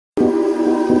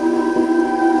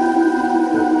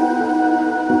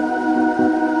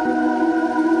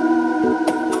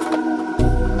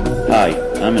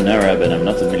I'm an Arab and I'm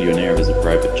not a millionaire with a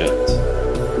private jet.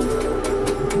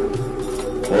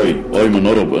 Hi, I'm an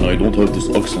Arab and I don't have this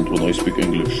accent when I speak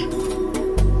English.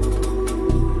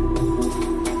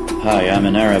 Hi, I'm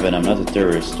an Arab and I'm not a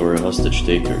terrorist or a hostage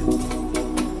taker.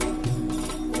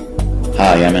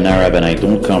 Hi, I'm an Arab and I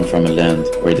don't come from a land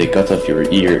where they cut off your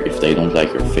ear if they don't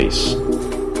like your face.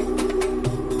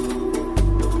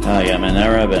 Hi, I'm an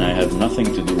Arab and I have nothing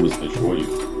to do with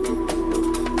petroleum.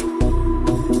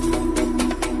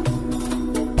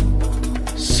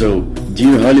 So,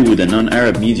 dear Hollywood and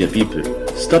non-Arab media people,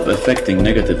 stop affecting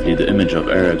negatively the image of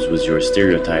Arabs with your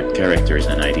stereotyped characters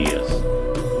and ideas.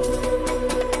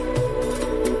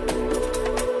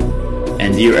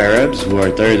 And dear Arabs who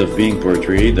are tired of being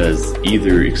portrayed as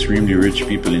either extremely rich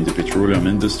people in the petroleum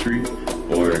industry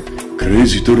or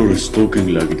crazy terrorists talking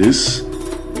like this,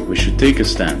 we should take a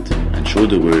stand and show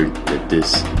the world that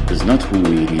this is not who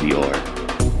we really are.